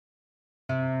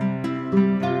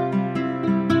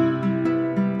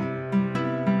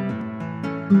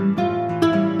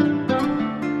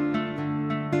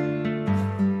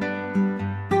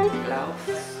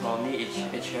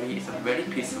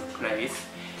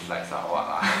It's like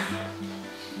Sarawak.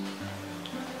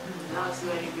 Laos is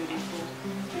very beautiful.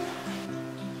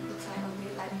 Looks like a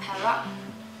bit like Perak.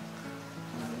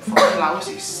 For me, Laos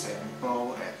is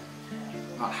simple and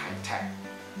not high tech.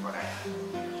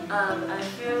 I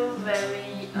feel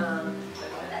very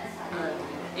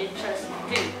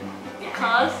interesting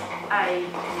because I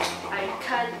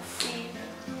can't see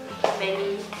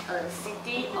many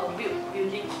city or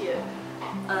building here.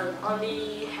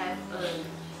 Only have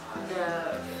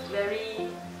the very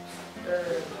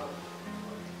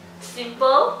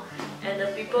simple, and the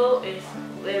people is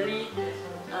very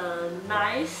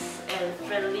nice and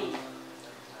friendly.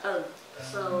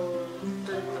 So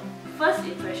the first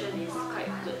impression is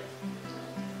quite good.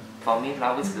 For me,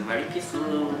 Laos is a very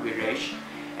peaceful village,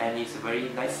 and it's a very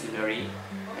nice scenery.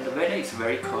 And the weather is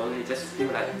very cold. You just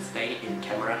feel like staying in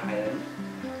Cameron Island.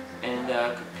 And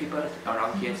the people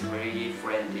around here is very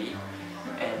friendly,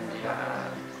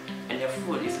 and their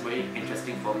food is very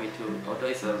interesting for me too. Although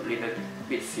it's a little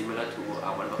bit similar to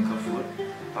our local food,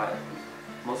 but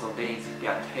most of them,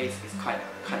 their taste is kind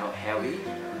of heavy.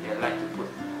 They like to put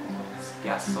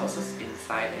their sauces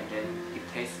inside, and then it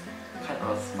tastes kind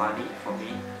of funny for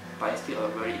me, but it's still a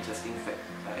very interesting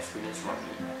experience for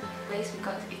me. Place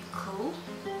because it's cool,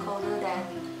 colder than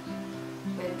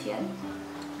Vientiane,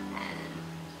 and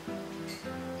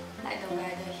like the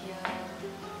weather here,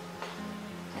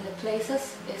 and the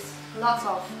places is lots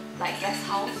of like guest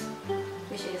house,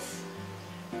 which is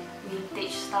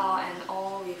vintage style and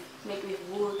all made with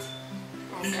wood,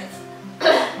 and that's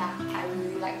yeah, I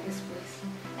really like this place.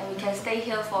 And we can stay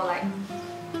here for like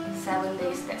 7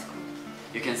 days, that's cool.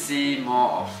 You can see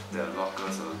more of the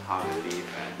locals on how they live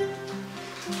and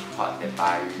what they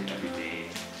buy every day.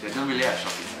 They don't really have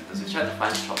shopping centers. We try to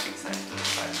find shopping centers,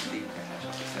 but I think they have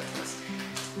shopping centers.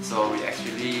 So we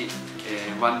actually,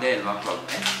 one day in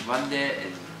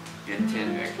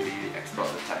Vientiane, we actually explored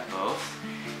the temples,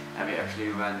 and we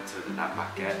actually went to the night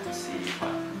market to see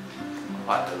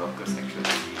what the locals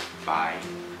actually buy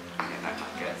in the night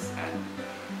markets. And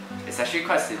it's actually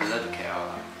quite similar to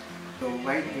KL. So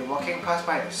when you're walking past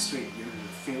by the street, you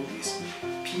feel is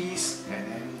peace,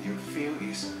 and then you feel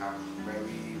is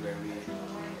very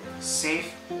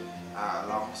safe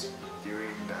along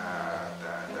during the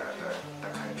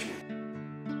country.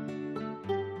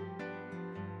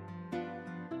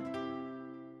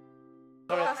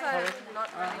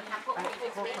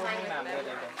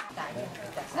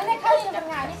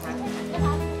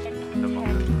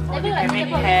 Having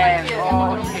 10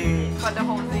 or for the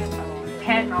whole thing.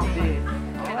 10 of this.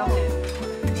 10 of this.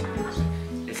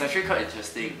 It's actually quite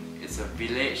interesting. It's a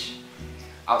village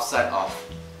outside of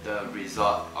the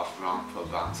resort of Neighbour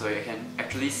Program, so you can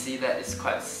actually see that it's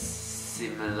quite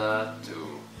similar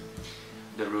to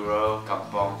the rural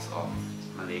kampongs of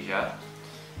Malaysia.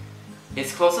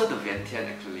 It's closer to Vientiane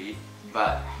actually,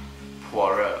 but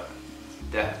poorer.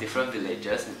 There are different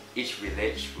villages, and each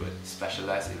village would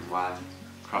specialize in one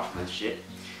craftsmanship.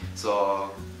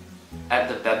 So at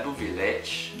the bamboo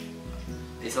village,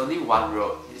 it's only one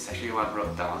road. It's actually one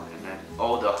road down, and then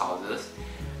all the houses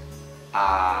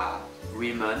are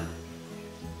women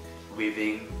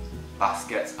weaving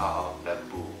baskets out of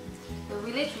bamboo. The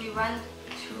village we went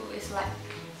to is like,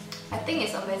 I think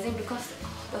it's amazing because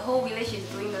the whole village is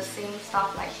doing the same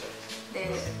stuff. Like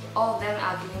all of them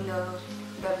are doing the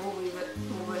bamboo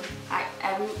movement. Like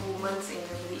every woman in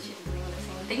the village is doing the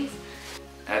same things.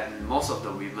 And most of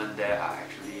the women there are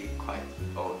actually quite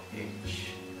old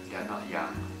age. They are not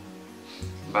young,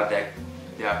 but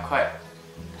they are quite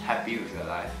happy with their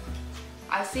life.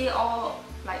 I see all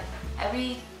like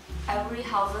every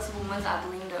house's women are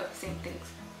doing the same things,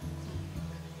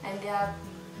 and their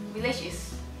village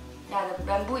is the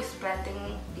bamboo is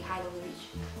planting behind the village,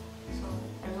 so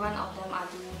every one of them are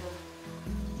doing the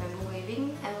bamboo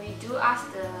waving. And we do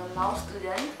ask the Laos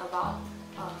student about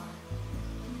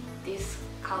this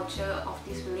culture of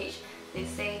this village. They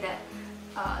say that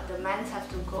the men have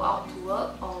to go out to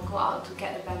work or go out to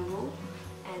get the bamboo,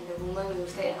 and the woman will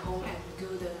stay at home and do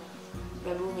the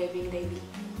bamboo waving daily.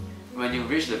 When you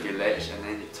reach the village and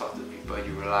then you talk to people,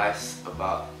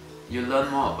 you learn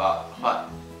more about what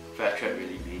fair trade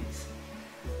really means.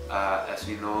 As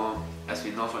we know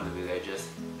from the villages,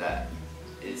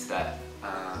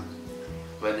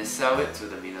 when they sell it to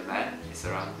the middleman, it's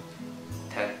around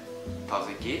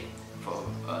 10,000 kip for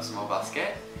a small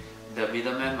basket. The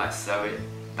middleman might sell it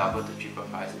double to cheaper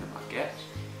price in the market.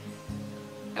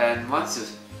 And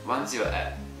once you're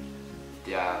at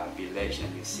their village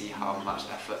and you see how much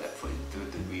effort they put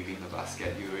into weaving the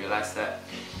basket, you realize that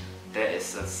there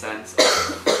is a sense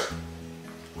of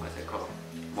what's it called?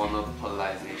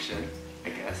 Monopolization, I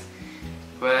guess,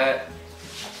 where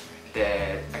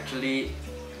they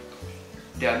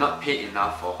are not paid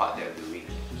enough for what they're doing,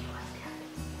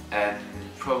 and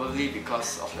probably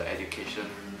because of the education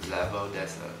level,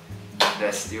 there's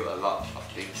still a lot of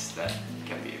things that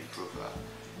can be improved.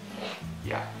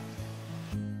 Yeah.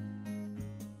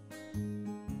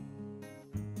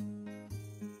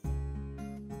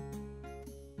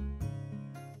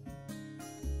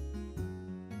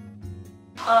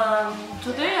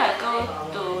 Today I go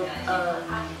to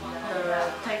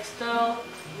the textile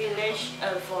village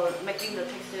for making the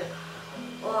textile.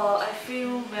 Well, I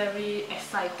feel very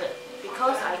excited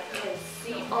because I can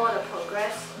see all the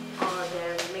progress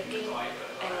they're making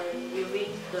and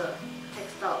weaving the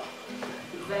textile.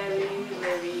 Very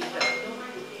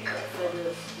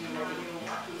fabulous.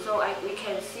 So we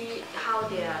can see how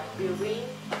they are weaving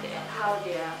and how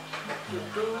they are to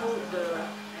do the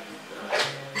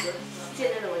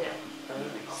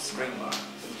Spring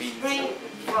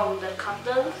from the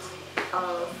cotton,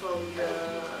 from the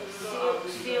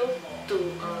silk to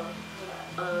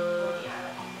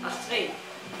a string,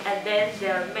 and then they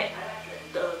are make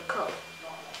the curve.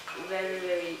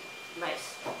 Very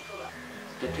nice.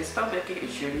 The textile making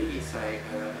actually is like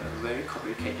a very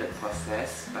complicated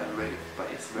process, but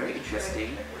it's very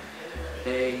interesting.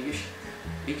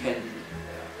 We can,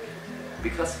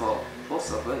 because for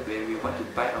most of us, when we want to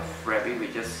buy a fabric, we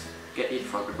just get it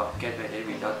from the market and then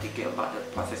without thinking about the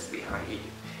process behind it.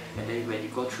 And then when you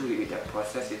go through with that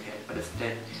process, you can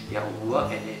understand their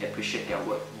work and then appreciate their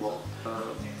work more.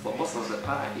 For most of the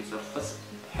part, it's a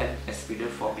first-hand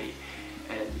experience for me,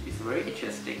 and it's very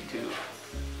interesting too.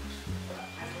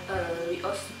 We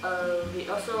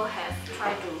also have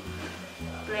tried to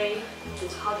play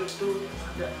with how to do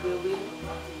the weaving,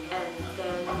 and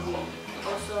then we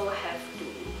also have to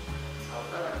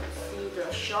see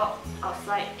the shop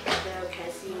outside. There you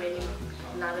can see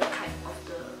another type of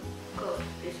the curve.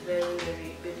 It's very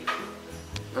beautiful.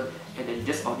 And then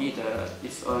it's only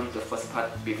the first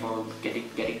part before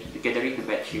gathering the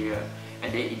material,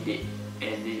 and then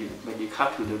when you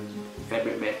come to the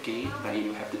fabric making, like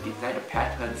you have to design the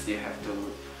patterns, you have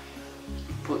to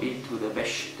put into the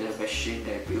machine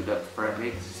that build the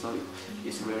fabric. So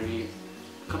it's very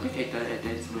complicated, and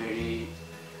then it's very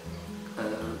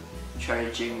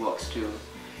challenging works too.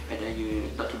 And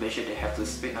then not to mention they have to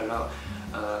spend a lot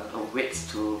of weeks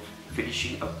to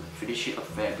finishing a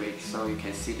fabric. So you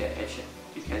can see that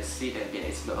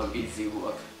it's not an easy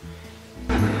work.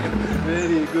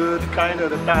 Very good kind of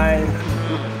the time.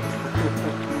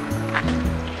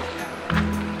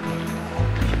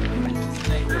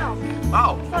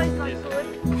 Wow! So it's not good.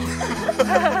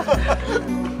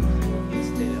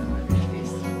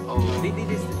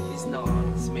 This is not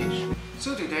smash.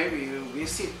 So today we will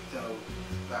visit the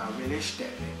village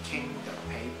that making the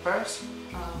papers.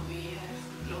 We have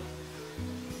looked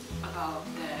about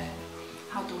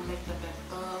how to make the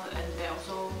paper, and they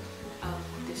also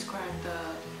describe the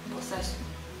process,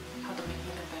 how to make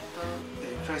the paper. The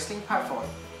interesting part for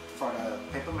the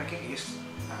paper making is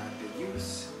they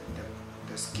use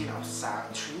the skin of sa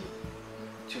tree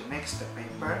to make the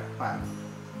paper, but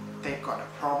they got a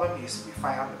problem. Is we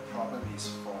find out the problem is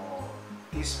for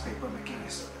this paper making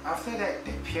is after that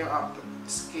they peel up the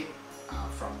skin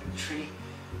from the tree,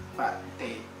 but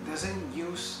they doesn't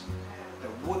use the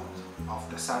wood of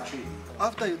the sa tree.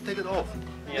 After you take it off,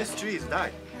 this tree is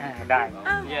died. Die.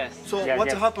 Yes. So Yeah, what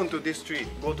yes. happened to this tree?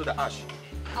 Go to the ash.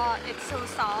 It's so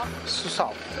soft So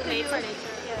soft. to make furniture.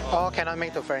 Oh, cannot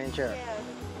make the furniture.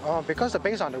 Oh, because the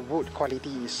base on the wood quality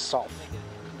is soft.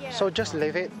 So just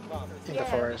leave it in the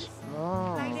forest.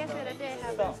 Oh. Like they said that they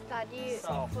have studied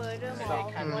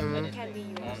furthermore what it can be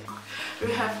used.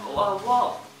 We have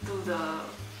walked to the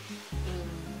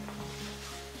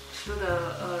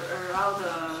around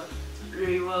the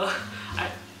river,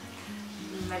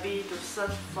 maybe to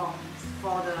search for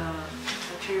the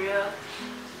material.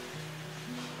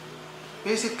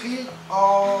 Basically,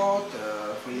 all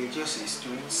the villagers is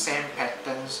doing same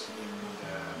patterns in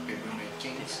the paper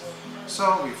makings.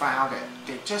 So we find out that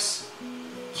they just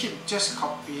keep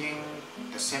copying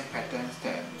the same patterns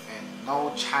and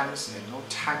no chance and no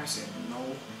times and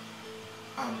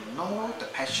no the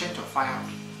passion to find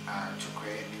out to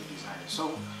create a new design.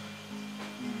 So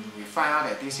we find out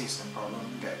that this is the problem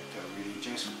that the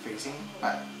villagers are facing.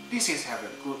 But this is have a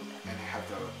good and have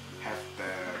the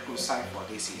good side for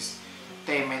this is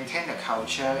they maintain the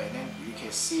culture, and then you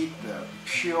can see the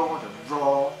pure, the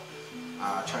raw,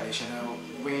 traditional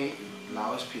way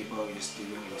Laos people is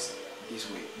doing this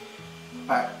way.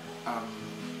 But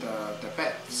the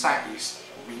bad side is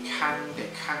they can't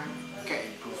get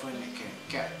improvement. They can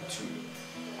get to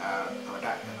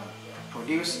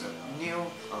produce a new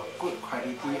good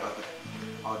quality of the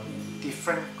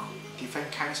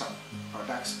different kinds of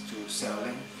products to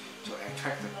selling to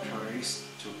attract the tourists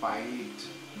to buy it.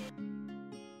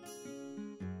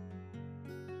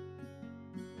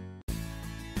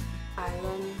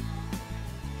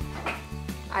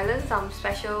 I learned some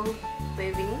special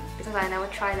waving because I never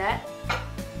tried that.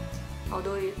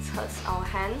 Although it hurts our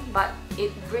hand, but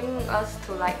it brings us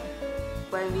to like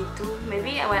when we do,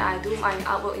 maybe when I do my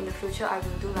artwork in the future, I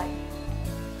will do like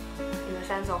in the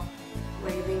sense of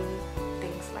waving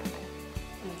things like that.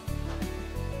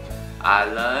 I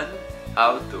learned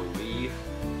how to weave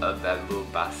a bamboo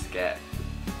basket.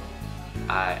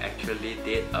 I actually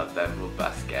did a bamboo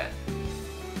basket.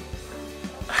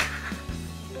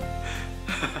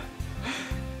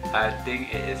 I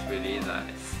think it is really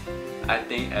nice. I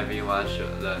think everyone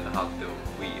should learn how to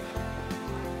weave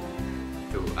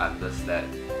to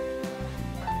understand.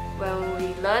 Well,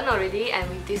 we learned already, and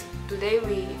today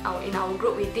in our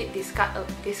group we did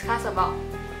discuss about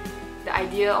the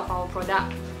idea of our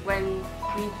product. When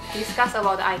we discuss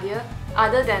about the idea,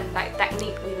 other than like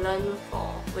technique we learn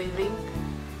for weaving,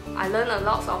 I learned a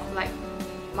lot of like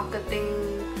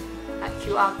marketing, like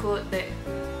QR code, that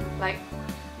like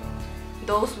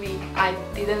those I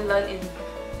didn't learn in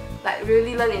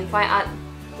really learn in fine art,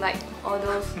 like all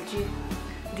those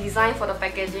design for the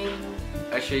packaging.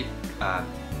 Actually,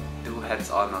 do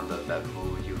hands-on on the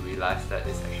bamboo, you realize that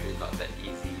it's actually not that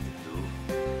easy to do,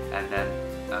 and then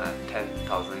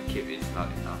 10,000 kip is not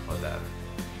enough for them,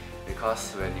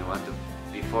 because when you want to,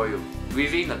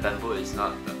 weaving the bamboo is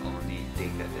not the only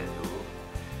thing that they do.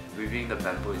 Weaving the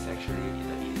bamboo is actually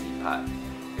the easy part.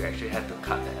 You actually have to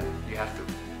cut them. You have to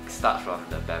start from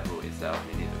the bamboo itself.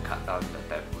 You need to cut down the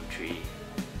bamboo tree.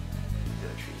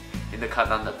 You need to cut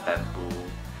down the bamboo.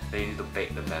 Then you need to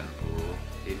bake the bamboo.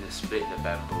 You need to split the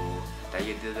bamboo. Then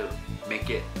you need to make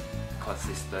it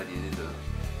consistent. You need to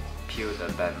peel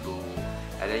the bamboo,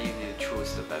 and then you need to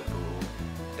choose the bamboo.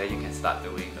 Then you can start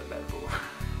doing the bamboo.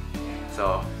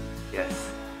 So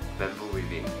yes, bamboo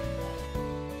weaving.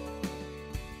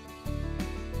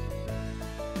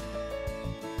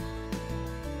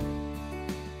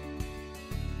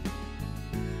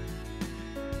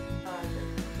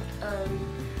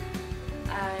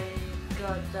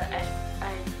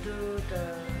 I do the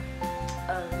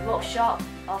workshop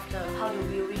of how to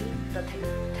weaving the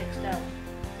textile.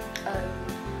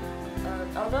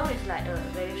 Although it's like a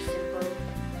very simple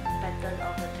pattern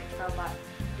of the textile, but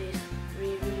it's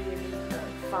really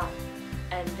fun.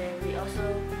 And then we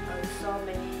also saw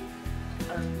many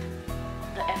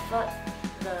the effort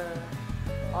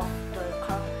of the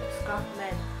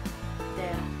craftsmen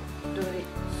there do it.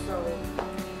 So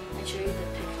actually the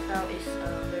textile is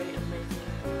very amazing.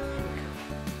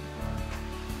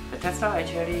 The textile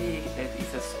actually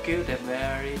is a skill that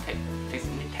very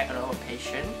take a lot of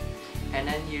patience, and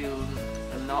then you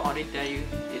not only that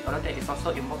it's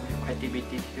also involved with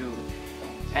creativity too.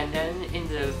 And then in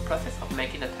the process of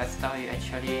making the textile, you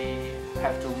actually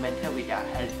have to maintain with your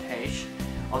heritage.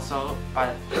 Also,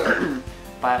 but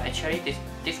actually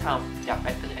this kind of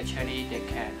pattern actually they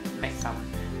can make some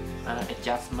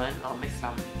adjustment or make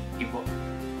some evolve.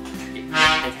 They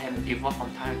can evolve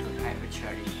from time to time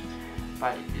actually.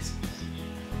 But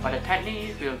the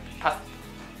technique will pass.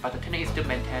 But the technique is still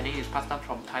maintaining. It's passed down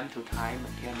from time to time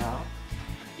until now.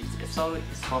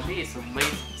 For me, it's a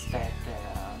waste that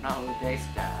nowadays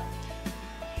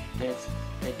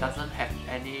it doesn't have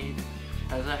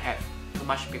too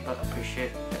much people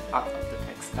appreciate the art of the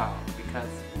textile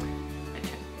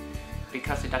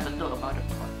because it doesn't know about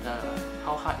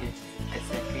how hard it is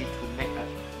exactly to make a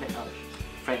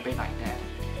fabric like that.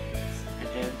 And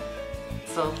then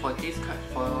so for this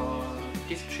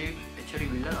trip, actually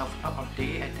we learn a lot of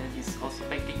day, and then it's also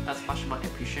making us much more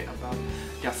appreciate about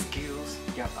their skills,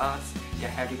 their arts, their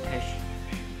heritage.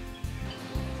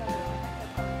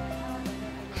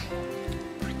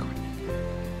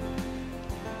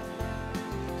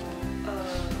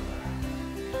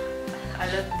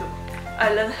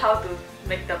 I learned how to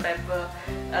make the paper,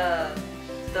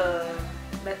 the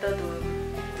method to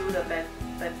do the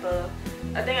paper.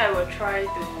 I think I will try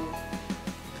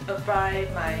to apply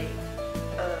my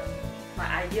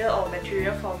idea or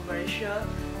material from Malaysia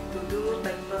to do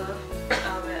paper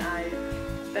when I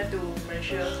back to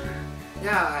Malaysia.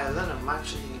 Yeah, I learned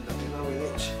much in the Timor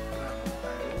village.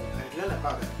 I learned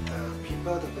about the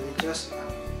people, the villagers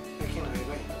making the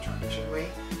paper in a traditional way.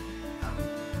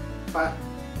 But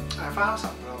I found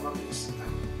some problem is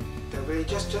the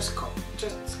villagers just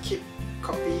keep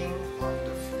copying on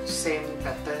the same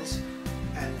patterns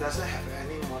and doesn't have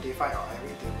any modify or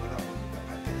any develop the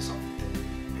patterns of the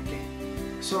making.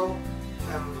 So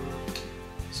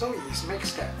it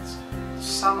makes that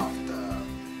some of the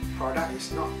product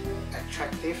is not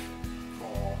attractive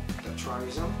for the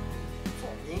tourism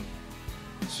for me.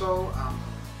 So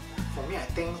for me, I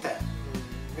think that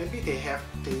maybe they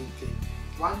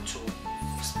want to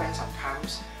spend some time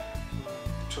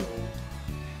to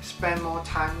spend more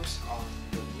time on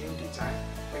the new design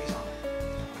based on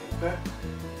paper.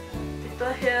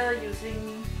 People here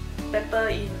using paper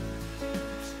in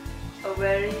a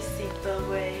very simple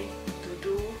way to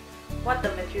do what the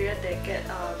material they get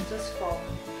are just from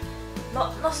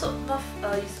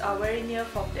is very near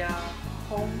from their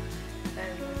home,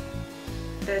 and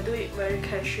they do it very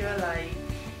casual, like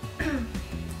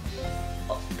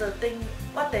the thing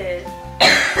what they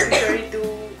usually do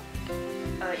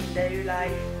in daily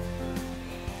life.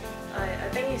 I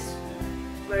think it's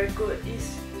very good.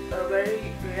 It's a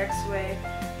very relaxed way.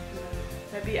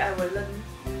 Maybe I will learn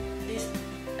this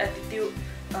attitude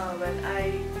when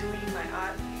I doing my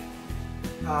art.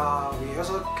 We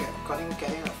also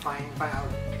getting to find out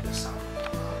some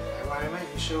environment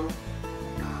issue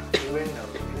during the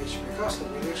village, because the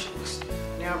village is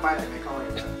nearby the Mekong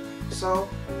River. So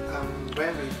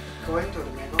when we going to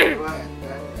the Mekong River and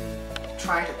then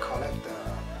try to collect the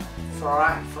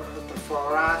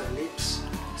flora, the leaves,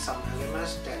 some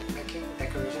elements that making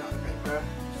decoration on the paper,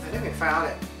 and then we found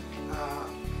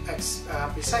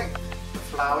that beside the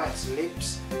flower and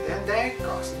leaves, then there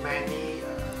got many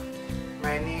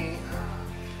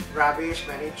rubbish,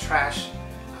 many trash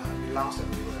belongs to the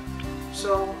river.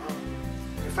 So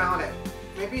we found that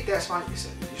maybe that's one is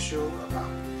an issue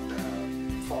about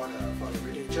for the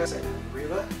villagers and the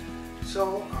river.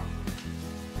 So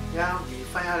yeah, we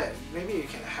find out that maybe we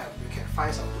can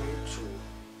find some way to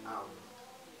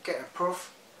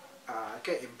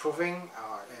get improving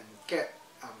and get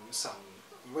some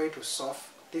way to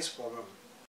solve this problem.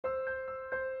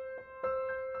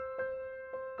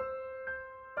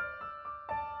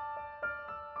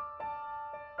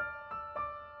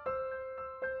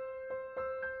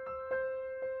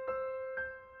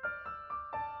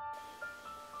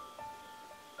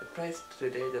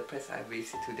 The place I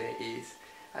visit today is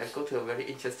I go to a very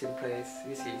interesting place.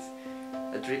 This is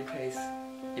a dream place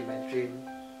in my dream,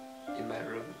 in my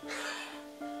room.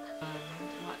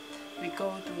 We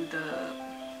go to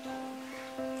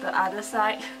the other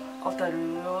side of the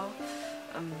river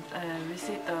and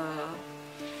visit the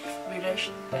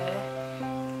village there.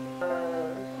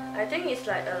 I think it's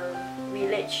like a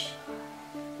village,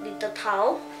 little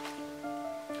town,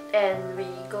 and we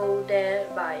go there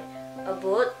by a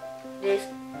boat. This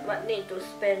might need to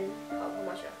spend how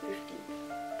much?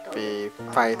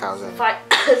 5,000.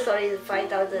 Sorry,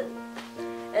 5,000.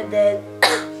 And then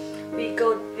we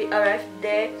arrive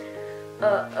there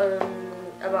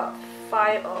about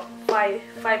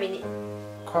 5 minutes.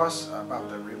 Cross about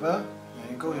the river and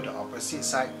you go to the opposite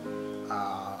side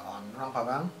on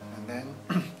Rangpabang, and then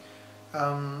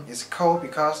it's cold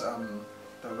because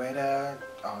the weather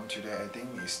today I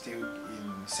think is still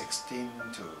in 16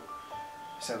 to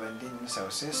 17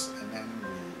 Celsius, and then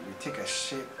we take a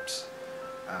ship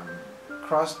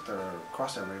cross the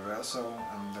river, so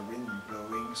the wind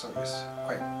blowing, so it's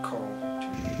quite cold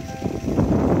today.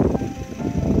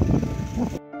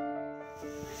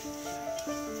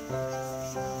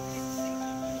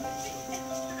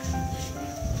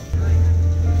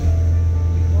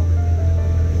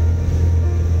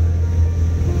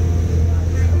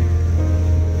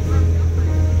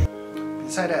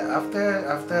 Beside that,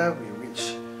 after we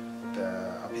reach the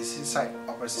opposite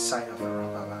side of the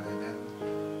Rangpabang, and then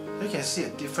you can see a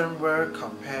different world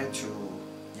compared to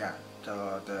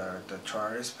the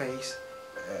tourist place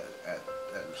at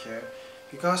here,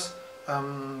 because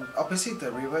opposite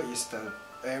the river is the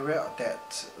area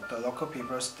that the local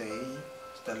people stay,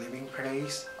 the living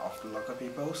place of the local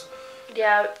peoples.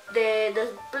 The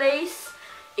place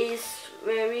is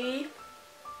very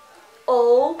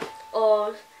old,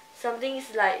 or something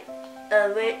is like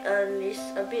it's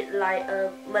a bit like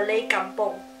a Malay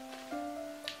kampong.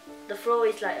 The floor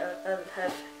is like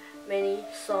have many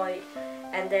soil,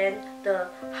 and then the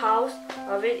house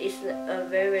of it is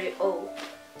very old,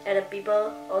 and the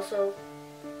people also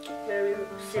very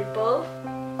simple.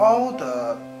 All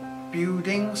the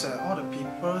buildings and all the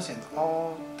peoples and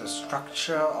all the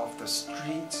structure of the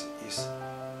streets is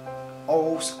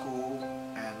old school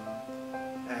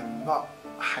and not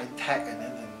high tech, and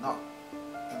not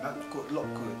look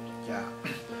good. Yeah,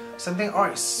 something all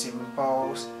is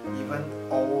simple, even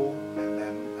old, and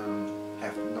then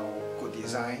have no good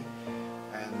design,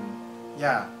 and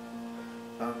yeah,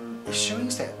 it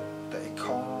shows that the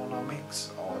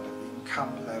economics or the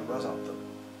income levels of the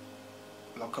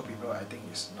local people, I think,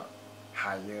 is not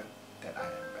higher than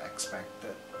I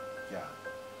expected. Yeah.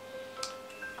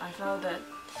 I felt that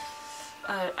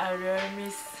I really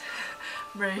miss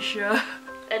Malaysia.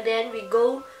 And then we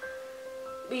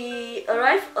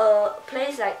arrive a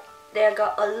place like they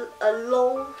got a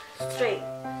long straight,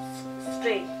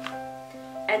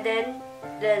 and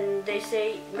then they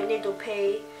say we need to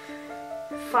pay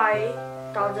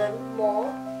 5,000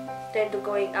 more than to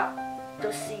going up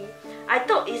to see. I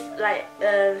thought it's like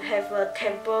have a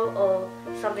temple or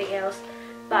something else,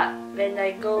 but when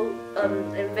I go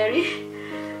and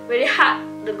very hard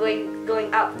to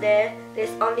going up there.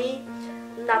 There's only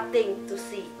nothing to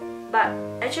see, but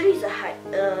actually it's a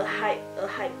high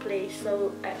place,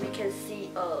 so we can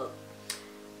see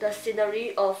the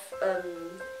scenery of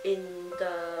in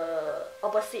the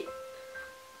opposite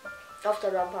of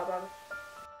the Rampabang.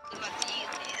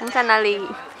 你在哪里？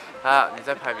你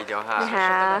在拍 video 哈？你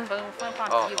好。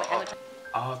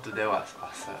Oh, today was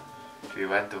awesome. We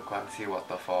went to Guangxi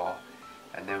waterfall,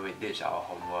 and then we did our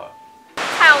homework.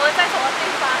 猜我们在什么地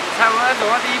方？猜我们在什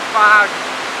么地方？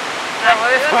猜我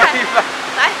们在什么地方？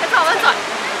来，跟着我们转，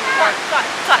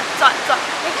转，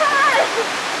你看。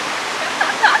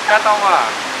加东啊！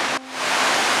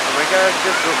我们现在就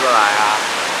出不来啊。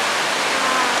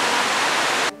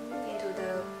Into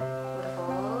the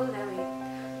waterfall, then we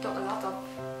took a lot of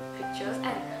pictures,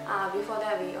 and before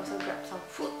that we also grabbed some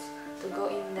food to go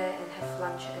in there and have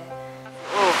lunch there.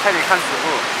 哦，快点看食物，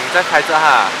你在拍着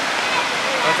哈，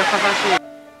我再看上去。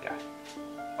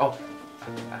Oh,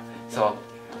 so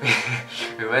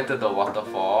we went to the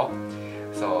waterfall.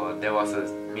 So there was a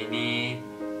mini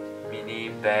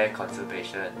bear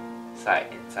conservation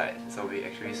site inside. So we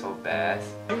actually saw bears.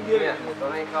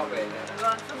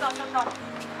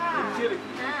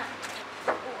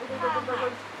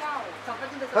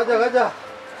 가자.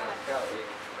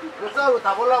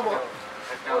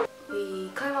 We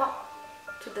climb up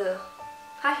to the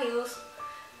high hills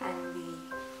and we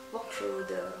walk through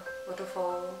the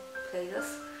waterfall places,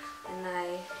 and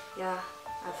I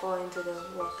fall into the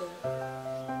water.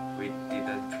 We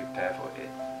didn't prepare for it,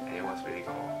 and it was really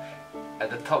cold. At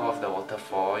the top of the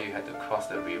waterfall, you had to cross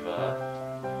the river,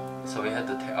 so we had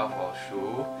to take off our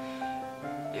shoe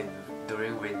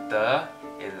during winter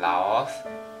in Laos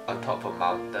on top of a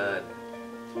mountain,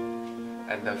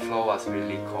 and the floor was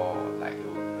really cold, like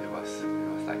it was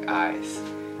like ice,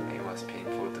 and it was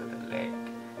painful to the leg.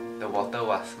 The water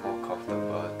was more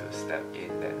comfortable to step in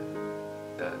than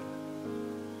the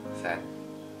sand,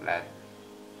 land,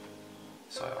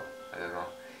 soil. I don't know,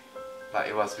 but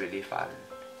it was really fun.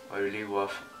 Really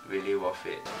worth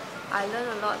it. I learned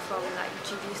a lot from like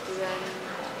GD student,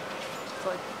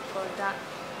 product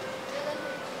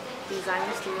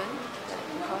design student,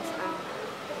 because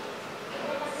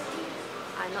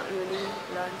I not really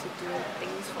learn to do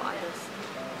things for others.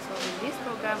 So in this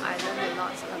program, I learned a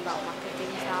lot about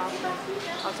marketing stuff,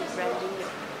 how to branding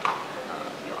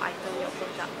your item, your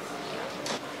products. Yeah.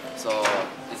 So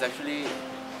it's actually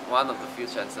one of the few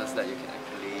chances that you can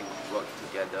actually work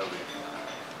together with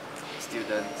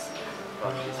students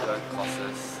from different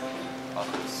courses of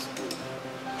the school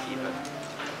even.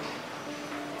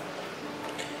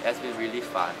 It has been really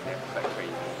fun and quite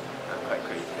crazy.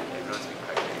 Everyone's been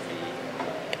quite crazy.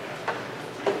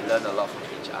 We learn a lot from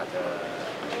each other.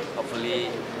 Hopefully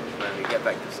when we get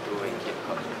back to school we keep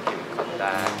in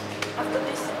contact. After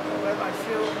this program, I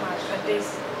feel my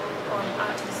practice on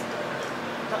art is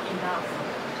not enough.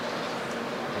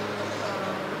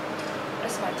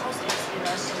 As my course is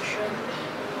illustration,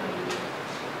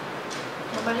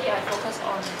 normally I focus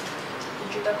on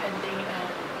digital painting and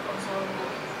also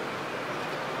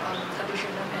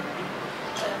traditional painting.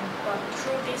 But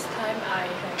through this time, I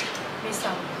have met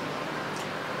some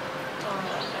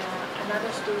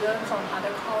another student from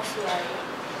other course like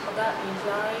product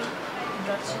design,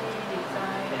 industry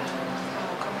design, and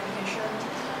communication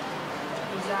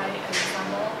design, and some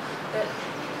more that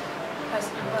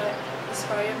has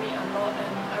inspired me a lot,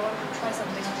 and I want to try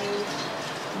something new,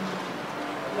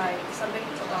 like something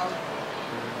about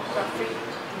graphic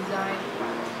design,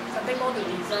 something more to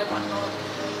design but not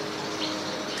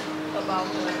about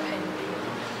the painting.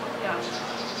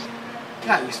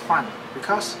 Yeah, it's fun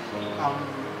because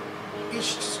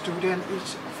each student,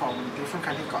 each from different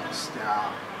country got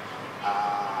their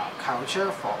culture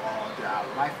or their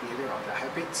life behavior or their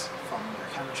habits from the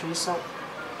country, so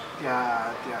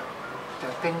their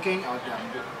thinking or their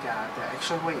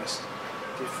action way is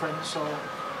different. So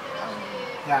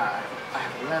yeah, I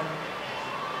have learned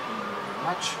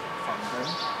much from them.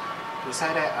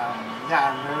 Besides that,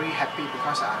 yeah, I'm very happy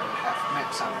because I have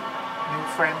met some new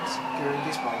friends during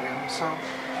this program. So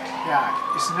yeah,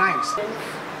 it's nice.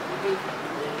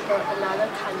 For another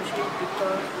country,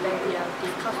 because they are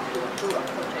discussed to do a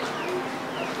project,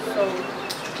 So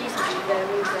this is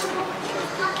very interesting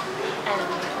and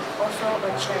also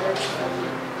a challenge for me.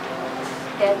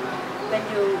 Then when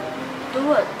you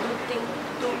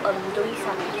doing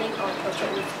something or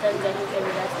project with them, then you can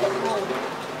realize that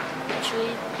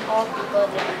actually all people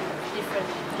they are different.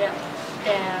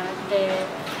 They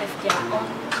have their own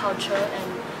culture and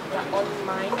their own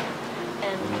mind,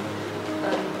 and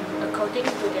according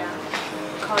to their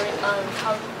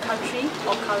country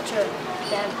or culture,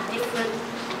 they have different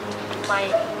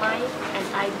mind and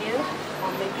idea,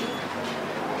 or maybe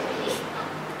it's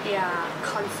their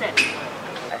concept.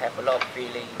 I have a lot of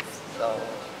feelings, so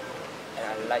and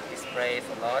I like this place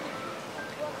a lot.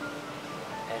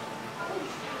 And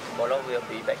tomorrow we'll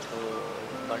be back to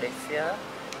Malaysia,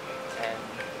 and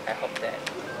I hope that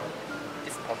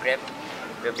this program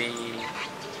will be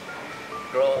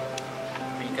grow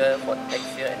bigger for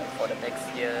next year, and for the next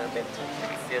year when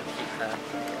we still keep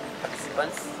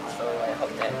participants. So I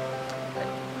hope that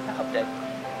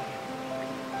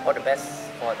all the best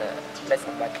for the best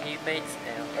of my teammates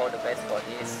and all the best for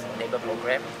this Neighbour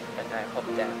Program, and I hope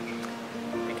that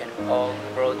we can all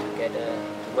grow together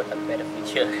toward a better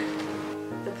future.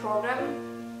 The program,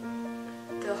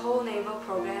 the whole Neighbour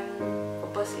Program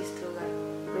purpose is to like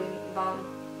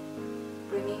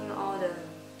bringing all the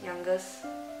youngest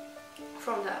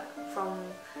from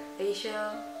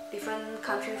Asia, different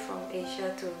countries from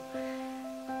Asia, to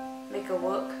make a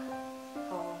work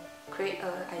or create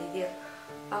an idea.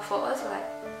 But for us, like,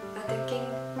 I'm thinking,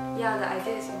 yeah, the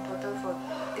idea is important for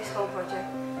this whole project.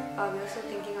 But we're also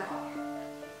thinking like,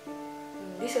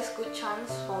 this is a good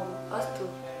chance for us to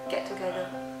get together.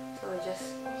 So we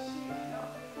just,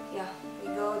 yeah, we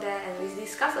go there and we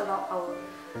discuss about our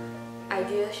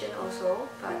ideation also.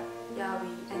 But yeah, we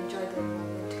enjoy the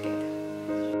moment together.